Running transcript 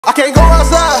I can't go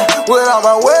outside without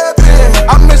my weapon.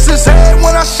 I miss his head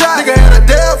when I shot. Nigga had a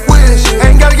death wish.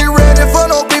 Ain't gotta get ready for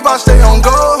no beef, I stay on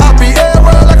go. I be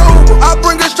everywhere like a Uber, I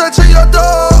bring it straight to your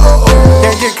door.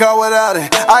 Can't get caught without it.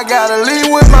 I gotta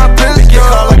leave with my pistol. Get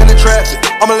caught like in the traffic,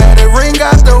 I'ma let it ring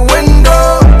out the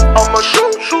window. I'ma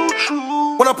shoot, shoot,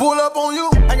 shoot. When I pull up on you,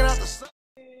 hanging out the sun.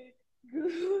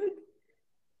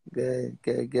 Good.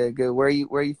 Where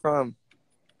are you from?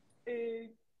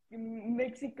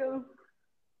 Mexico.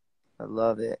 I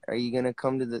love it. Are you gonna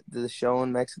come to the show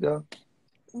in Mexico?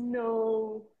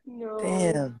 No.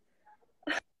 Damn.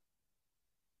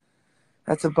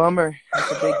 That's a bummer.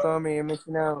 That's a big bummer. You're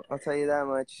missing out. I'll tell you that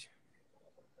much.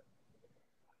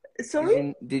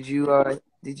 Sorry? Did you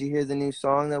hear the new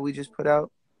song that we just put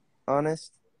out?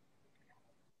 Honest?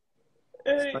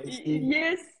 Spicy?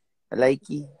 Yes. I like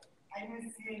you.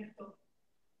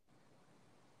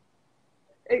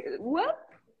 What?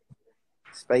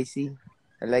 Spicy?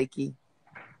 I like you.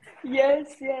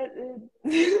 Yes.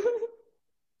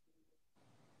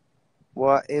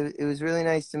 Well, it was really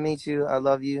nice to meet you. I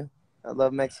love you. I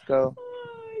love Mexico.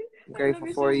 I'm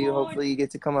grateful for you. Hopefully you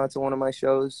get to come out to one of my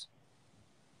shows.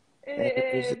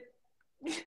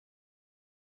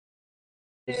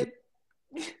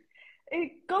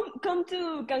 Come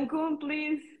to Cancun,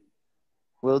 please.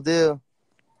 Will do.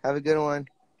 Have a good one.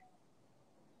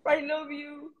 I love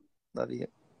you. Love you.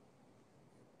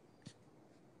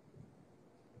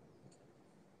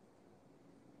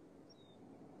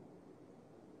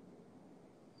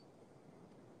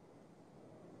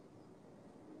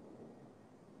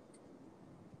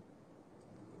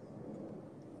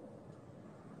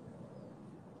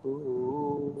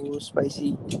 Ooh,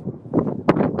 spicy.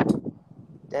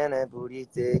 Damn, that booty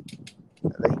thick.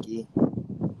 I like you.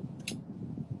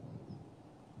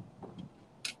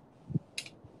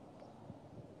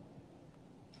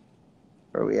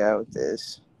 Where are we at with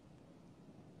this?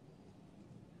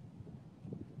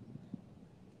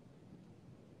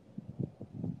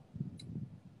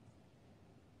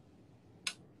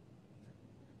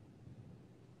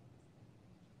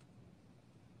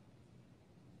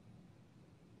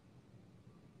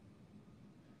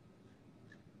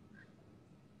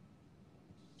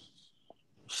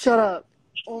 Shut up.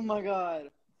 Oh my god.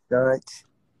 Shut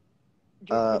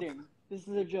You're up kidding. This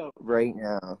is a joke. right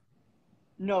now.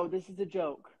 No, this is a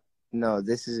joke. No,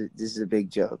 this is a big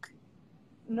joke.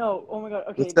 No, oh my god.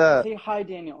 Okay, What's up? say hi,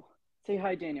 Daniel. Say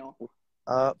hi, Daniel.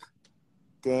 Up,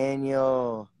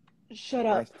 Daniel. Shut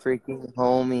My up. freaking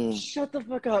homie. Shut the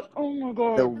fuck up. Oh my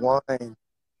god. The one.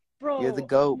 Bro. You're the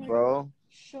GOAT, oh bro.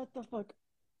 Shut the fuck.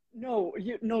 No,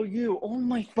 you. Oh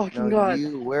my fucking No, god.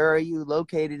 you. Where are you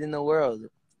located in the world?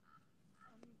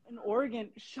 In Oregon.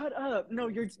 Shut up. No,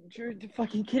 you're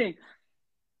fucking kidding.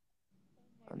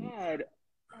 Oh my god.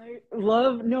 I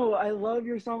love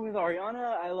your song with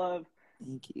Ariana. I love.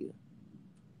 Thank you.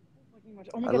 Fucking much.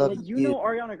 Oh my I god, love like you you. know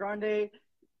Ariana Grande.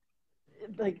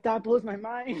 Like that blows my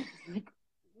mind. Like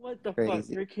what the fuck?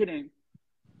 Crazy. You're kidding.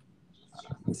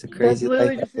 It's a That's crazy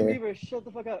literally life out Justin there. Bieber. Shut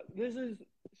the fuck up.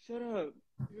 Shut up.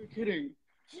 You're kidding.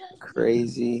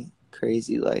 Crazy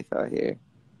life out here.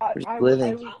 We're just I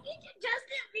living. Justin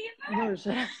Bieber? No,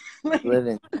 shut up. Like,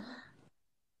 Living.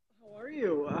 how are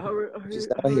you? How are Just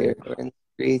you? out here. We're in the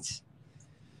streets.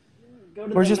 Go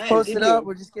to We're the just Met, posted did up. you?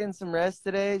 We're just getting some rest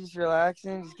today. Just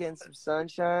relaxing. Just getting some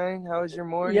sunshine. How was your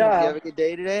morning? Did you Yeah. have a good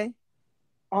day today?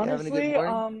 You having a good Honestly,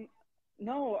 morning?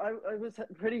 no, I was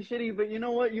pretty shitty, but you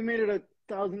know what? You made it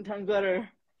 1,000 times better.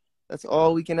 That's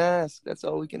all we can ask. That's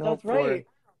all we can hope That's right.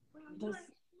 for.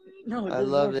 No, I this is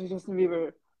love actually it. Justin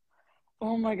Bieber.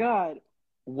 Oh my god.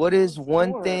 What is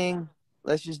one Sure. thing?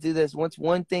 Let's just do this. What's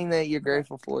one thing that you're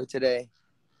grateful for today?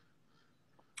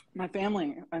 My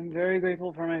family. I'm very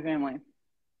grateful for my family.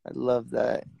 I love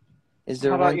that. Is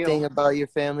there How about one you? thing about your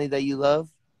family that you love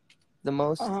the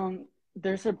most?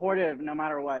 They're supportive no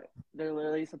matter what. They're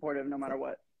literally supportive no matter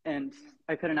what. And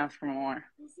I couldn't ask for more.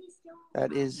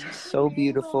 That is so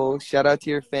beautiful. Shout out to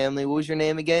your family. What was your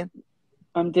name again?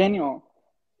 I'm Daniel.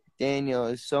 Daniel.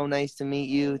 It's so nice to meet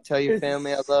you. Tell your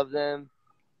family I love them.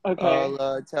 Okay.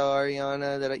 I'll tell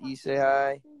Ariana that you say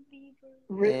hi.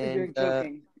 You're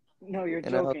joking. No, you're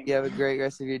and I hope joking. you have a great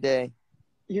rest of your day.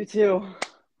 You too.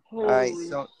 All right,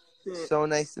 Shit. so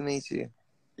nice to meet you.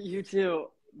 You too.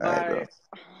 Bye. All right, bro.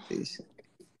 Peace.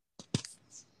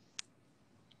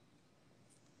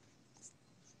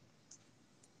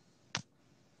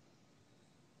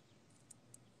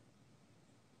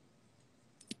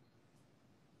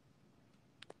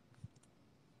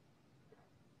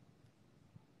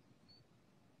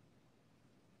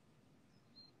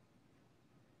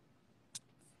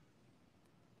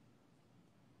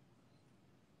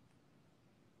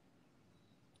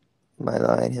 my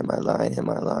line, hit my line, hit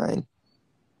my line.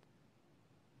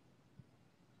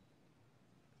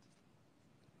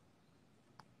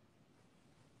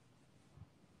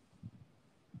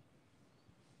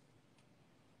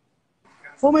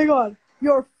 Oh my god,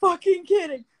 you're fucking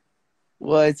kidding.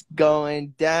 What's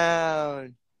going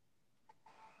down?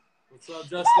 What's up,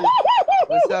 Justin?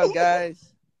 What's up,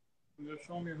 guys? You're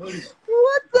showing me your hoodie.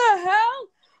 What the hell?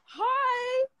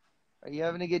 Hi. Are you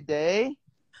having a good day?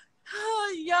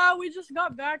 Yeah, we just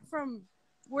got back from.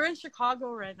 We're in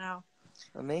Chicago right now.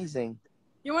 Amazing.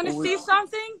 You want to Well, see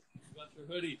something? You got your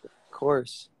hoodie. Of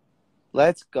course.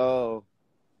 Let's go.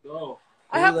 Go.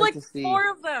 I Who have would like to see?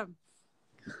 4 of them.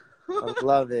 I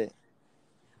love it.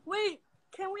 Wait,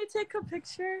 can we take a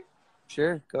picture?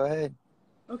 Sure, go ahead.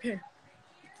 Okay.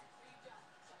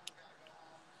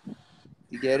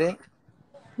 You get it?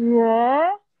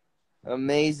 Yeah.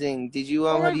 Amazing. Did you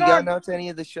Oh my have you God. gotten out to any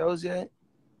of the shows yet?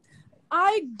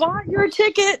 I bought your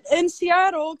ticket in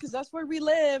Seattle because that's where we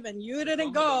live, and you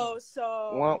didn't go.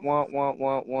 So.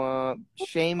 Want.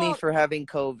 Shame me for having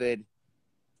COVID.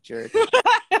 Jerk.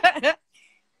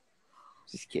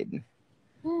 Just kidding.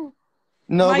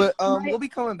 No, we'll be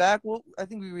coming back. I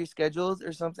think we rescheduled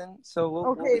or something. So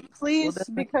Okay, please,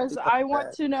 definitely because come I want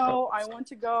back. to know. I want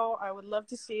to go. I would love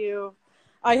to see you.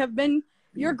 I have been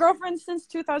your girlfriend since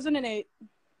 2008.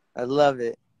 I love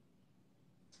it.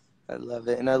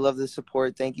 And I love the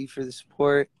support. Thank you for the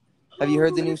support. Have you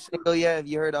heard the new single yet? Have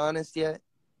you heard Honest yet?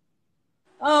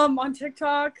 On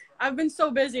TikTok. I've been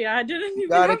so busy. I didn't You even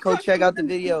gotta have go time check to out the even-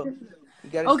 video. You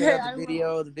gotta Okay, check out the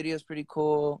video. The video's pretty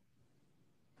cool.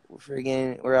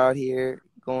 We're out here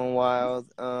going wild.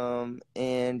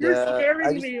 And You're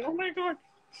scaring me. Oh my God.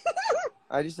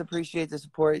 I just appreciate the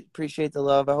support, appreciate the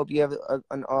love. I hope you have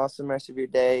an awesome rest of your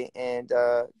day, and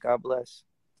God bless.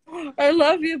 I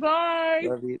love you. Bye.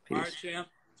 Love you. Peace. All right, champ.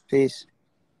 Peace.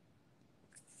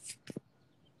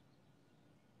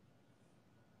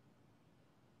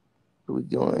 What are we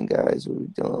doing, guys?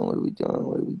 What are we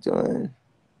doing?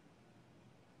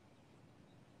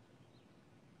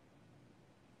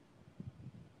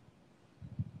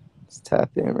 Let's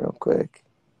tap in real quick.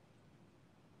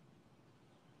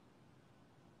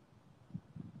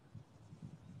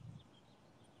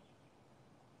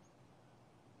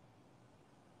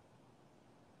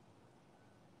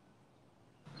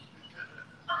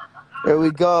 There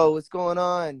we go. What's going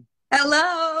on?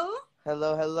 Hello.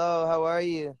 Hello. How are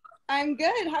you? I'm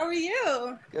good. How are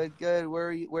you? Good. Where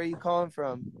are you calling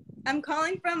from? I'm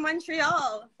calling from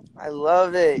Montreal. I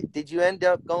love it. Did you end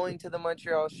up going to the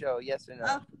Montreal show? Yes or no?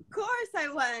 Of course I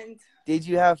went. Did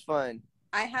you have fun?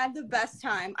 I had the best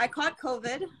time. I caught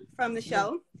COVID from the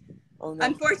show. Oh no.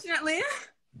 Unfortunately.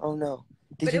 Oh no.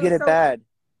 Did But you it get was it bad?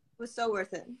 It was so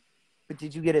worth it. But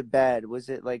did you get it bad? Was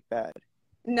it like bad?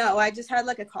 No, I just had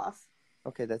like a cough.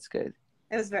 Okay, that's good.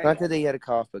 It was very Not good. that you had a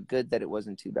cough, but good that it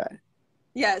wasn't too bad.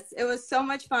 Yes, it was so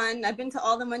much fun. I've been to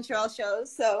all the Montreal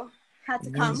shows, so had to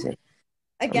come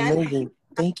again. Amazing.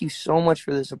 Thank you so much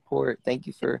for the support. Thank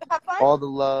you for all the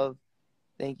love.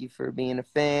 Thank you for being a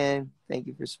fan. Thank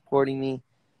you for supporting me.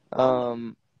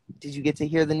 Did you get to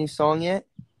hear the new song yet?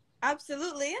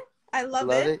 Absolutely. I love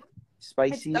it.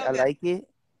 Spicy. So I like it.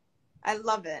 I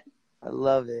love it. I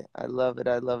love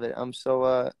it. I'm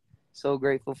so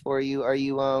grateful for you. Are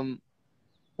you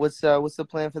what's the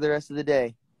plan for the rest of the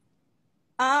day?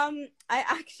 I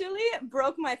actually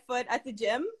broke my foot at the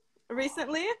gym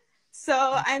recently,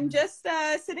 so I'm just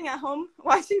sitting at home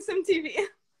watching some TV.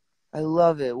 I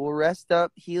love it. Well, rest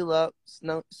up, heal up.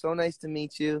 So nice to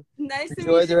meet you. Nice to meet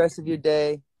Enjoy you. the rest of your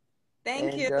day.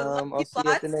 Thank you. I'll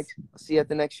see you at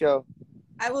the next show.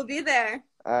 I will be there.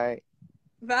 All right.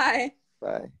 Bye.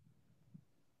 Bye.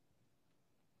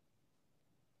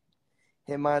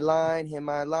 Hit my line.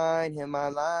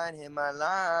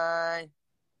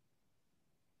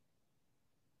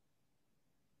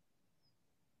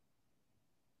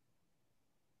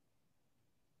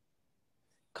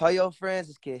 Call your friends,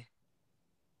 this kid.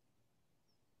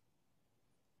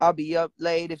 I'll be up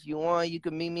late if you want. You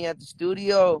can meet me at the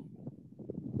studio.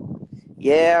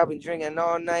 Yeah, I've been drinking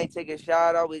all night. Take a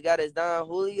shot. All we got is Don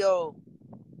Julio.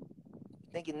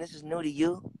 Thinking this is new to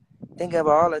you. Think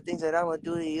about all the things that I would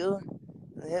do to you.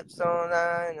 The hips don't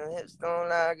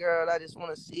lie, girl. I just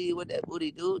want to see what that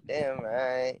booty do. Damn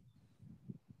right.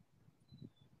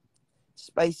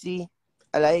 Spicy.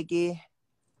 I like it.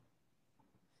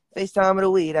 FaceTime of the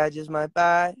weed, I just might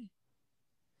buy.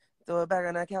 Throw it back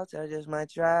on the couch, I just might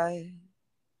try.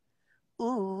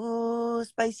 Ooh,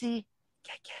 spicy.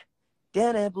 Yeah.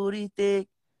 Damn, that booty thick.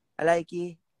 I like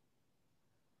it.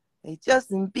 Hey,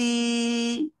 Justin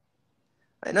B.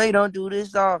 I know you don't do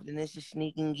this often. It's a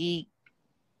sneaking geek.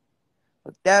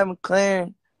 Fuck that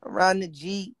McLaren. I'm riding the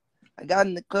Jeep. I got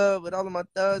in the club with all of my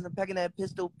thugs. I'm packing that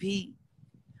pistol Pete.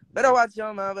 Better watch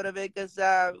your mouth for the bigger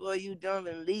side before you jump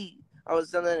and leave. I was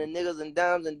selling the niggas and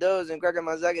dimes and doors and cracking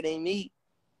my socket ain't me.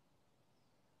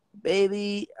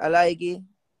 Baby, I like it.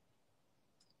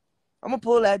 I'ma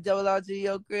pull that double out to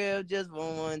your crib just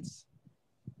for once.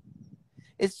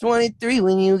 It's 23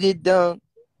 when you get dunked.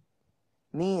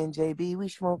 Me and JB, we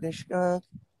smoking skunk.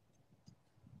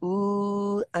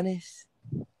 Ooh, honest.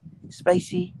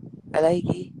 Spicy. I like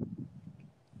it.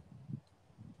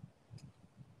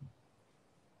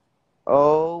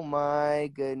 Oh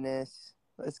my goodness.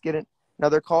 Let's get it.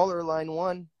 Another caller, line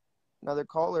 1. Another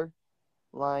caller,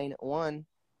 line 1.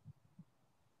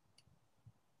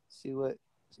 See what?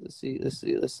 Let's see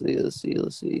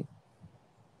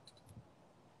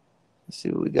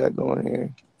what we got going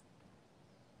here.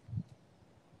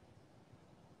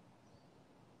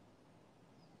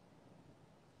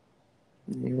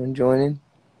 Anyone joining?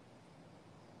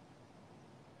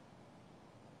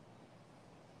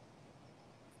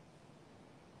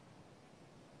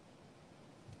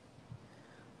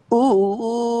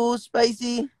 Ooh,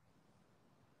 spicy.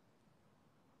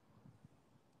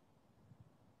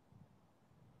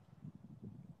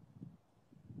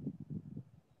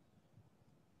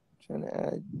 Trying to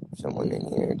add someone in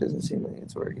here. It doesn't seem like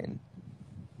it's working.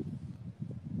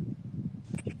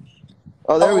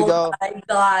 Oh, there we go. Oh my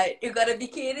God. You gotta be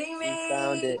kidding me. We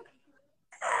found it.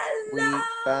 Hello. We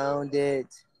found it.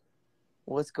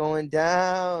 What's going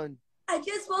down? I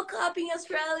just woke up in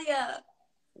Australia.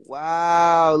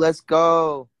 Wow, let's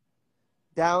go.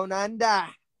 Down under.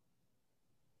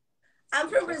 I'm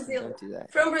from Brazil. Don't do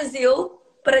that. From Brazil,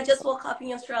 but I just woke up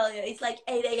in Australia. It's like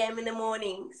 8 a.m. in the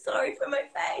morning. Sorry for my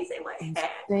face and my hair.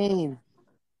 Insane.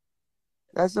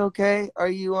 That's okay. Are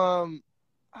you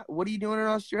what are you doing in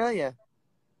Australia?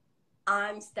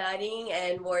 I'm studying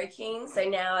and working, so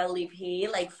now I live here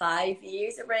like 5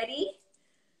 years already.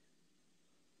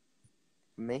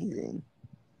 Amazing.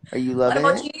 Are you What loving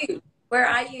about it? you? Where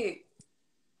are you?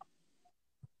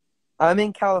 I'm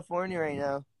in California right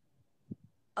now.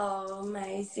 Oh,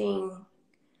 amazing.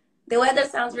 The weather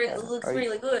sounds looks Are you-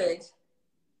 really good.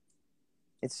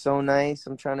 It's so nice.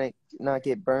 I'm trying to not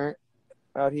get burnt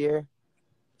out here.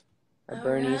 I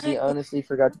burn easy. Alright. Honestly,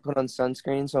 forgot to put on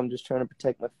sunscreen, so I'm just trying to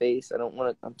protect my face. I don't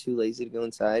want to. I'm too lazy to go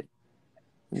inside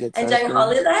and get Enjoying sunscreen.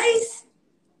 holidays?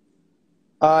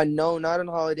 No, not on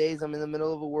holidays. I'm in the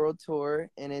middle of a world tour,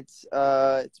 and it's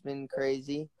been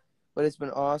crazy, but it's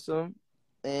been awesome.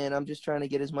 And I'm just trying to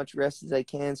get as much rest as I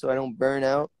can so I don't burn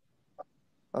out.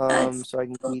 So I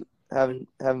can keep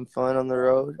having fun on the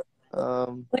road.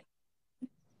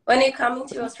 When are you coming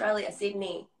to Australia,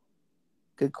 Sydney?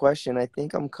 Good question. I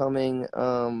think I'm coming.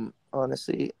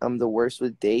 Honestly, I'm the worst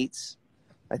with dates.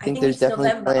 I think there's it's definitely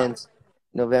November. plans.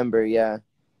 November, yeah.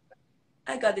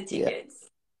 I got the Yeah. tickets.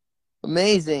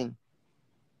 Amazing.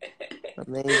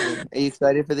 Amazing. Are you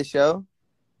excited for the show?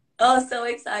 Oh, so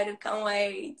excited. Can't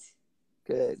wait.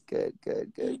 Good.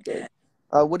 Yeah.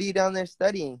 What are you down there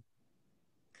studying?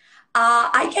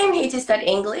 I came here to study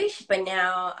English, but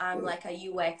now I'm like a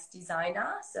UX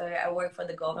designer. So I work for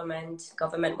the government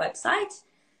website.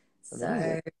 So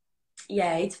Amazing.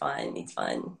 yeah, it's fun. It's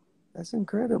fun. That's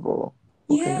incredible.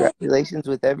 Well, Yeah. congratulations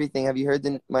with everything. Have you heard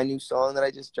my new song that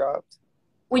I just dropped?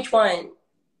 Which one?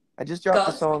 I just dropped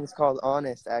a Ghost? song. It's called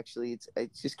Honest, actually.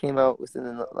 It just came out within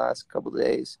the last couple of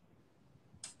days.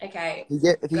 Okay.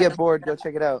 If you get bored, go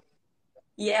check it out.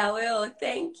 Yeah, I will.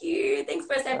 Thank you. Thanks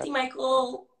for accepting my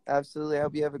call. Absolutely. I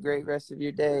hope you have a great rest of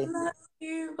your day. Love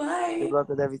you. Bye. Good luck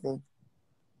with everything.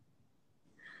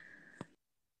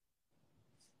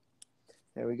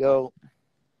 There we go.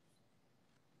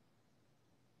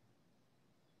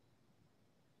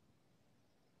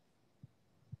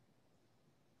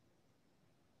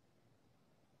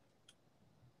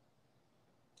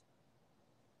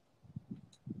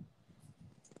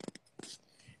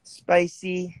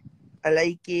 Spicy. I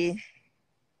like it.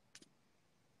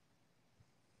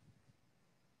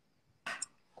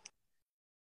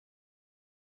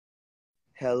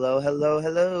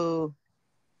 Hello.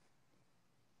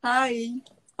 Hi.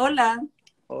 Hola.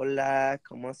 Hola,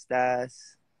 ¿cómo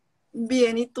estás?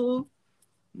 Bien, ¿y tú?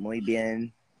 Muy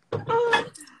bien.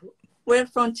 We're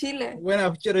from Chile.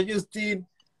 Buenas, Chero Justin.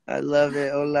 I love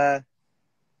it. Hola.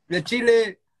 De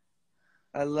Chile.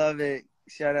 I love it.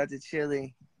 Shout out to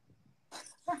Chile.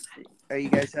 Are you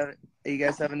guys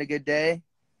having a good day?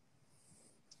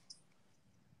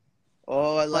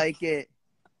 Oh, I like it.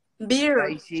 Beer.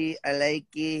 Spicy. I like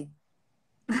it.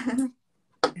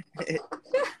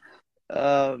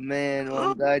 Oh man,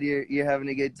 well I'm glad you're having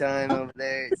a good time over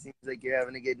there. It seems like you're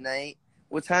having a good night.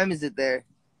 What time is it there?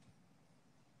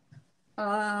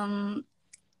 Good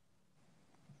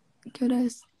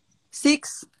as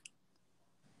 6.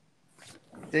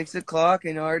 6 o'clock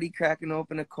and already cracking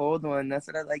open a cold one. That's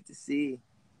what I like to see.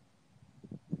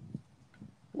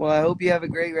 Well, I hope you have a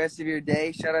great rest of your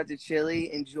day. Shout out to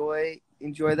Chile. Enjoy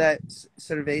that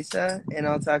cerveza, and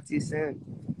I'll talk to you soon.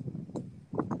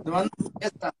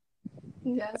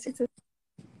 Yes, it's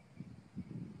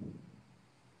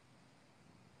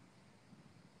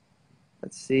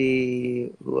Let's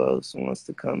see who else wants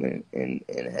to come in and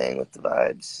hang with the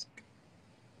vibes.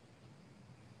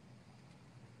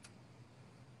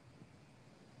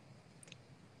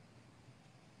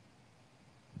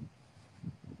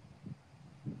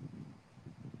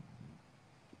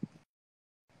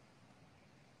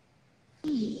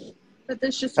 but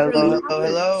this just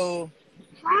Hello.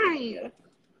 Hi.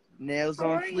 Nails How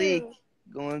on are fleek. you?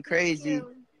 Going crazy.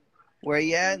 Where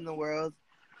you at in the world?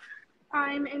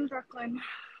 I'm in Brooklyn.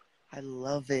 I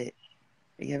love it.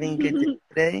 Are you having a good day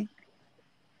today?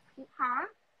 Huh?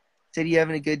 Said you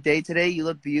having a good day today? You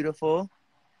look beautiful.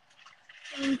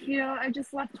 Thank you. I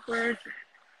just left work.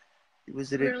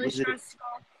 Was it Really a stressful.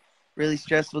 really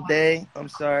stressful day? I'm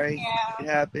sorry. Yeah. It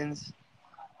happens.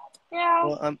 Yeah.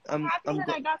 Well, I'm happy that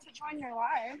I got to join your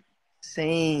live.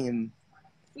 Same.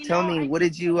 You Tell know, me, I what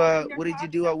did teach a lot of you your what did you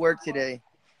do at concepts work before. today?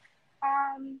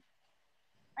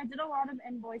 I did a lot of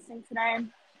invoicing today.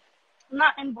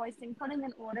 Not invoicing, putting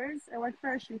in orders. I work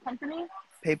for a shoe company.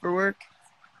 Paperwork?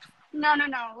 No.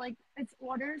 Like, it's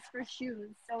orders for shoes.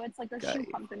 So it's like a Got shoe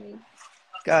you. company.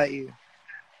 Got you.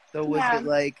 So Yeah.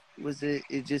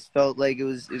 it just felt like it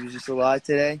was just a lot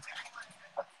today?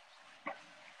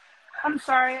 I'm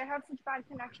sorry. I have such bad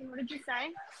connection. What did you say?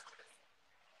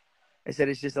 I said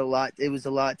it's just a lot. It was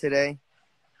a lot today.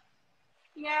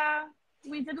 Yeah.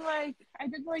 I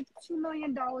did like $2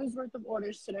 million worth of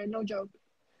orders today. No joke.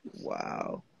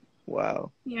 Wow.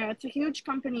 Yeah, it's a huge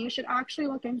company. You should actually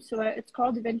look into it. It's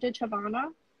called Vintage Havana.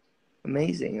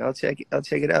 Amazing. I'll check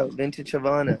it out. Vintage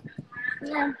Havana.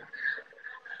 Yeah.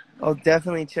 I'll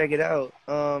definitely check it out.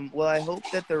 Well, I hope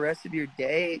that the rest of your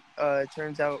day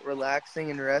turns out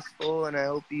relaxing and restful, and I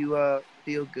hope you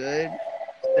feel good,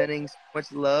 sending so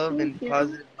much love and Thank you.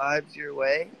 positive vibes your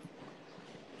way.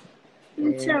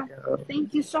 You too.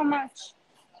 Thank you so much.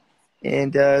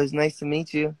 And it was nice to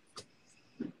meet you.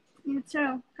 You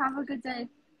too. Have a good day.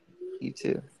 You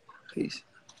too. Peace.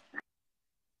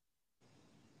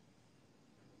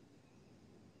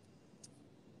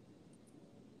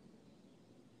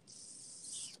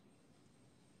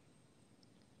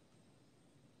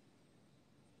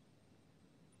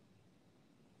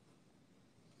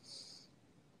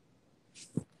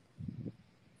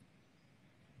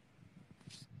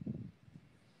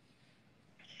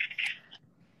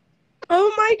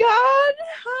 Oh my God!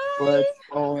 Hi. What's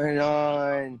going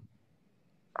on?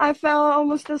 I fell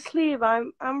almost asleep.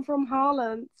 I'm from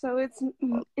Holland, so it's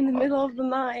in the middle of the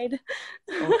night.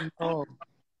 Oh no.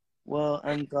 Well,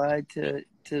 I'm glad to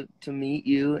meet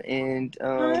you. And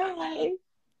Hi.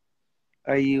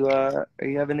 are you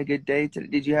having a good day today?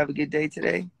 Did you have a good day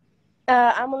today?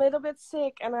 I'm a little bit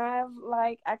sick, and I have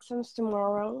like exams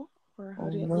tomorrow. Or how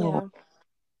Oh do you, no.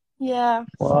 yeah.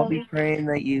 Well, I'll be praying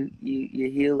that you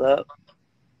heal up.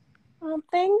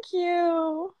 Thank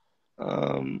you.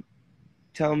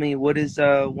 Tell me, what is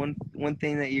one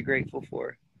thing that you're grateful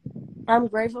for? I'm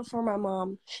grateful for my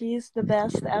mom. She's the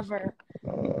best ever.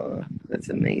 That's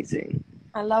amazing.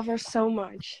 I love her so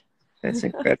much. That's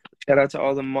incredible. Shout out to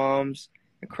all the moms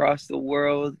across the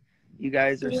world. You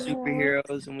guys are Yeah.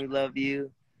 superheroes, and we love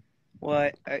you. Well,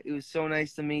 it was so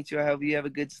nice to meet you. I hope you have a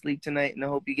good sleep tonight, and I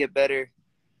hope you get better.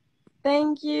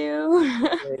 Thank you.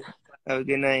 Have a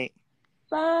good night.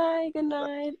 Bye. Good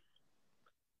night.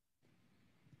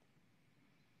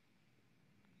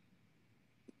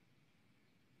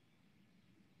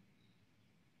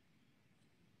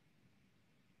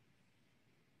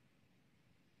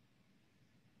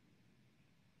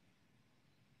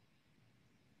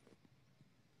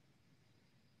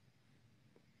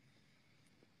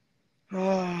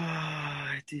 Oh,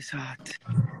 it is hot.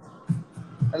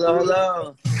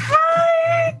 Hello.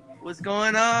 Hi. What's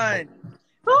going on?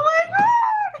 Oh my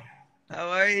God. How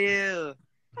are you?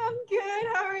 I'm good.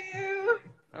 How are you?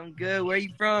 I'm good. Where are you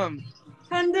from?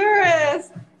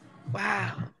 Honduras.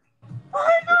 Wow. Oh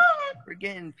my God. We're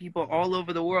getting people all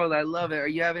over the world. I love it. Are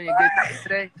you having a good day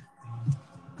today?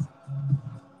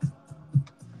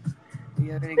 Are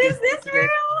you having a good Is day this today?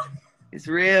 real? It's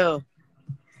real.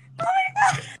 Oh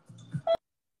my God.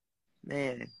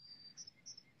 Man.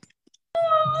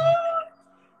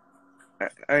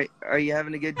 Are you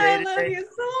having a good day I love today? you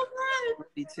so much.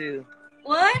 Me too.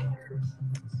 What?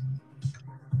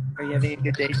 Are you having a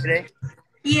good day today?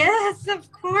 Yes,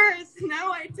 of course.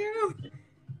 Now I do.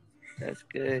 That's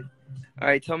good. All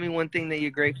right, tell me one thing that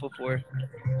you're grateful for.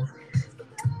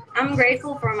 I'm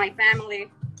grateful for my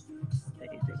family.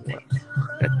 Wow.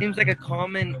 That seems like a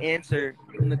common answer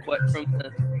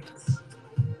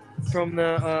from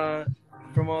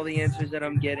all the answers that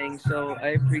I'm getting. So I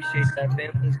appreciate that.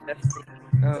 Family is definitely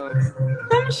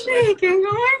I'm shaking.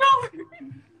 Oh my god.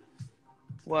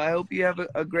 well, I hope you have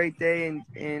a great day and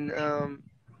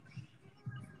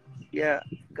yeah,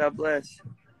 God bless.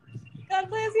 God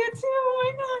bless you too.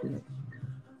 Oh my god.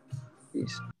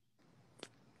 Peace.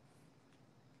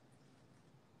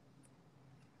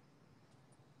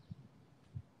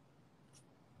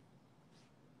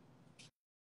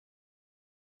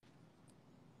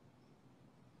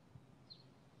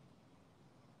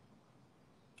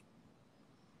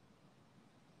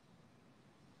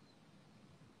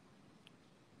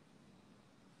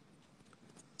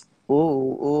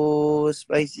 Oh,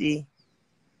 spicy.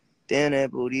 Damn, that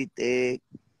booty thick.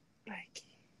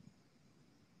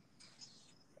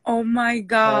 Oh my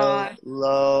god.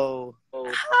 Hello.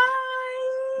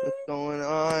 Hi. What's going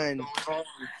on?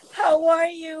 How are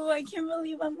you? I can't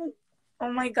believe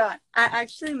Oh my god. I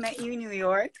actually met you in New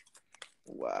York.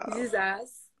 Wow. This is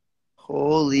us.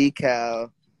 Holy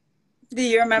cow. Do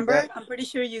you remember? I'm pretty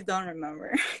sure you don't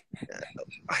remember.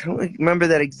 I don't remember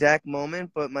that exact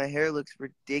moment, but my hair looks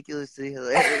ridiculously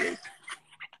hilarious.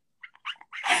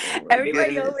 Oh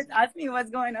Everybody goodness. always asks me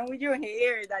what's going on with your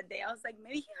hair that day. I was like,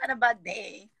 maybe he had a bad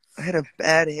day. I had a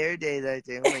bad hair day that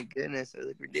day. Oh my goodness, I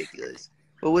look ridiculous.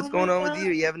 But what's going on with you?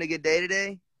 Are you having a good day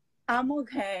today? I'm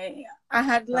okay. I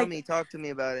had Talk to me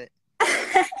about it.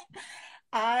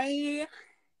 I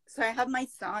have my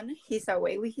son. He's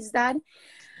away with his dad.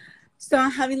 So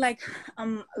I'm having like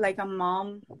a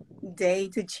mom day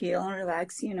to chill and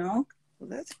relax, you know. Well,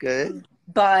 that's good.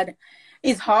 But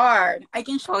it's hard. I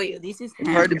can show you. This is him.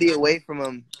 It's hard to be away from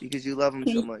him because you love him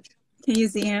so much. Can you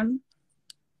see him?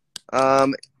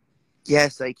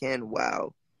 Yes, I can.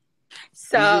 Wow.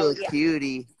 So he's a little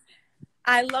cutie.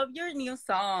 I love your new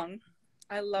song.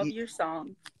 I love your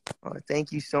song. Oh,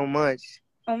 thank you so much.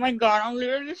 Oh my god, I'm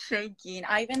literally shaking.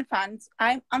 I've been fans.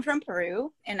 I'm from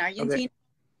Peru and Argentina. Okay.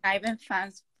 I've been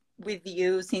fans with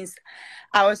you since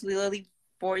I was literally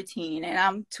 14, and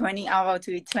I'm 20. I'm about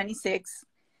to be 26.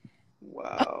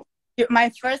 Wow.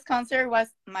 My first concert was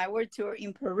my world tour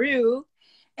in Peru,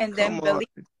 and then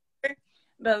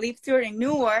Believe tour in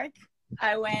Newark.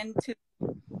 I went to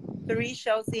 3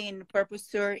 shows in Purpose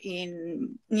Tour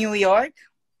in New York,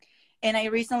 and I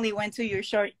recently went to your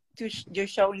show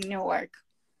in Newark.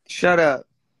 Shut up.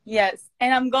 Yes,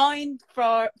 and I'm going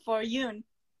for June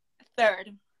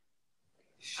 3rd.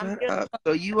 Shut up.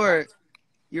 So you're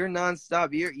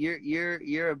nonstop.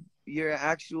 You're an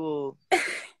actual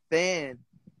fan.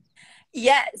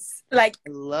 Yes, like I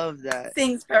love that.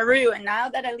 Since Peru, and now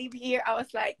that I live here, I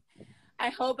was like, I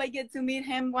hope I get to meet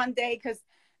him one day, because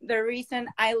the reason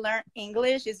I learned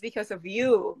English is because of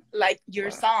you, like your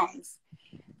songs.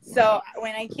 So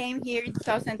when I came here in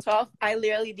 2012, I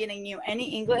literally didn't knew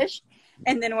any English,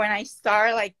 and then when I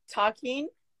started like talking,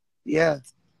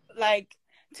 like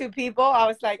to people, I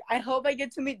was like, I hope I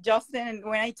get to meet Justin. And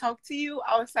when I talked to you,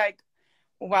 I was like,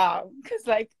 wow, because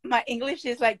like my English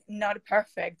is like not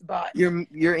perfect, but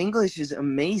your English is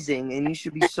amazing, and you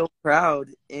should be so proud.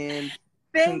 And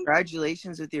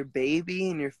congratulations with your baby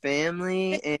and your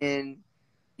family. And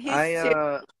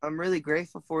I'm really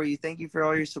grateful for you. Thank you for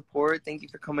all your support. Thank you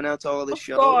for coming out to all the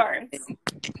shows. Of course.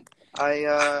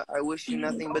 I wish you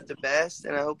nothing but the best,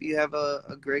 and I hope you have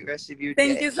a great rest of your day.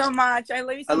 Thank you so much. I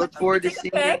love you so much. I look forward to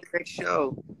seeing you at the next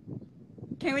show.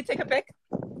 Can we take a pic?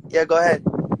 Yeah, go ahead.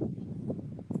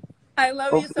 I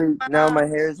love you so much. Now my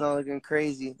hair is not looking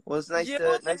crazy. Well, it's nice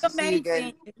to see you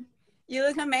again. You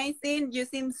look amazing. You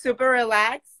seem super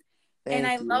relaxed. And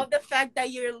I love the fact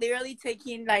that you're literally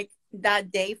taking like that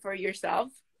day for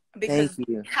yourself, because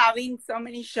having so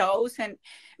many shows and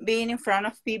being in front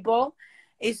of people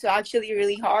is actually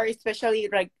really hard, especially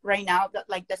like right now, that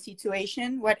like the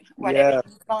situation, whatever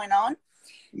is going on,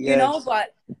 you know.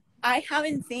 But I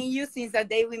haven't seen you since the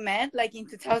day we met, like in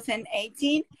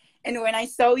 2018. And when I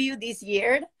saw you this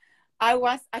year, I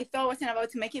thought I wasn't about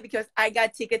to make it, because I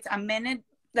got tickets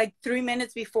 3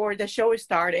 minutes before the show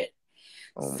started.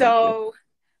 So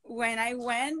when I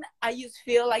went, I just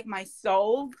feel like my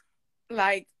soul,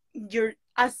 like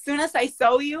as soon as I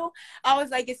saw you, I was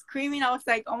like screaming. I was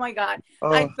like, oh my God,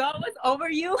 I thought it was over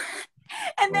you.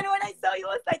 And then when I saw you, it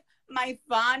was like my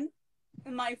fan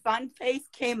my fan face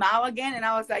came out again, and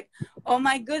I was like, oh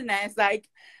my goodness, like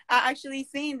I actually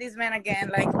seen this man again.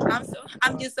 Like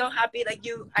I'm just so happy like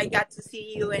I got to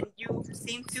see you, and you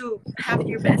seem to have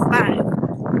your best life.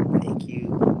 Thank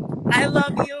you. I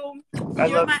love you.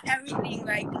 You're my everything.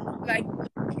 Like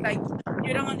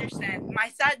you don't understand. My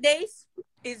sad days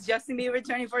is Justin Bieber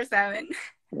 24/7.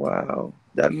 Wow,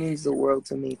 that means the world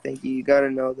to me. Thank you. You gotta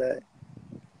know that.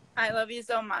 I love you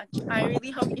so much. I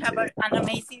really hope you have an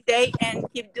amazing day and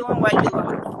keep doing what you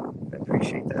love. I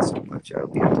appreciate that so much. I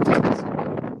hope you have a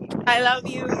good. I love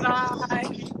you. Bye.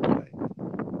 Bye.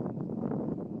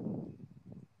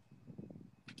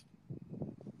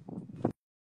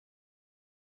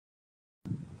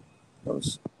 That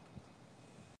was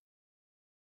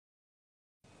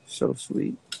so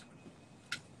sweet.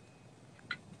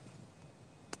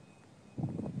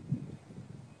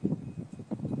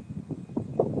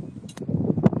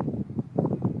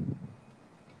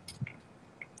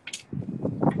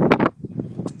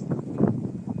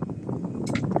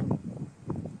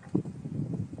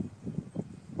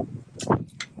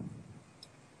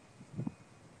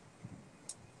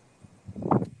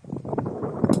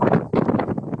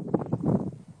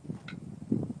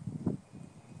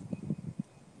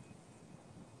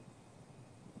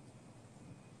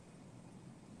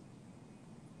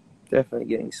 Definitely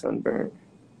getting sunburned.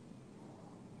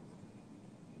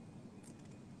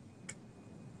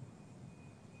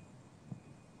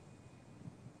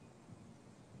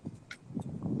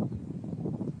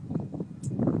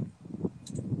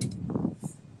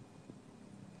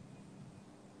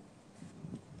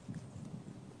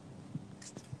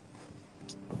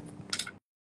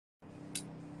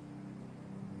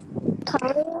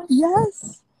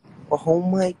 Yes. Oh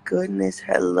my goodness,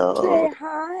 hello. Say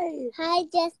hi. Hi,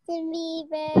 Justin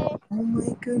Bieber. Oh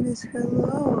my goodness,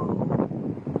 hello.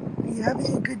 Are you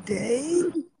having a good day?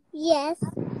 Yes.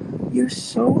 You're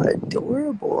so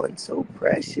adorable and so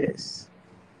precious.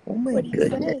 Oh my What do you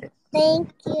goodness. say? Thank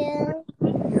you.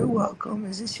 You're welcome.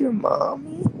 Is this your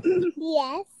mommy?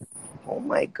 Yes. Oh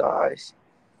my gosh.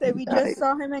 Say we just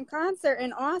saw him in concert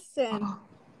in Austin.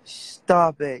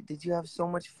 Stop it. Did you have so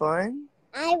much fun?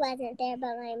 I wasn't there,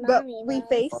 but my But mommy we was.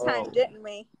 FaceTimed, didn't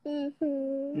we?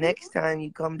 Mm-hmm. Next time you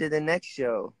come to the next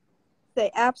show.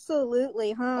 Say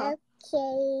absolutely, huh?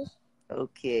 Okay.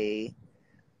 Okay.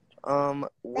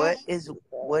 What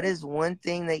is one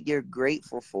thing that you're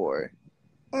grateful for?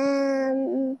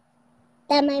 That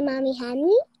my mommy had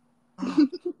me.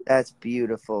 That's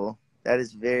beautiful. That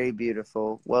is very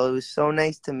beautiful. Well, it was so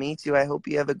nice to meet you. I hope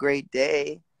you have a great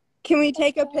day. Can we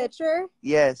take a picture?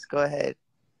 Yes, go ahead.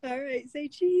 All right, say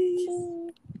cheese.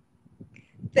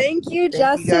 Thank you, Thank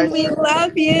Justin. you guys We so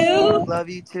love you. Love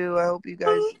you too. I hope you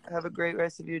guys have a great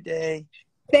rest of your day.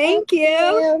 Thank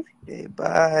you. Okay,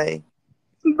 bye.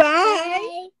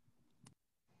 Bye.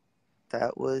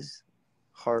 That was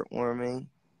heartwarming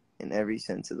in every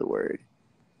sense of the word.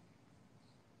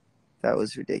 That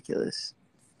was ridiculous.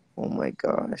 Oh my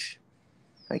gosh.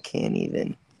 I can't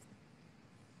even.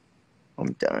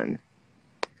 I'm done.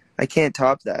 I can't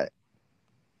top that.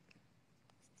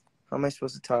 How am I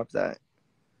supposed to top that?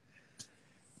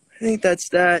 I think that's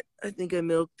that. I think I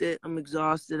milked it. I'm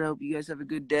exhausted. I hope you guys have a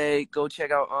good day. Go check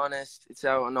out Honest. It's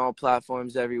out on all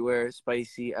platforms everywhere.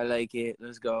 Spicy. I like it.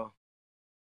 Let's go.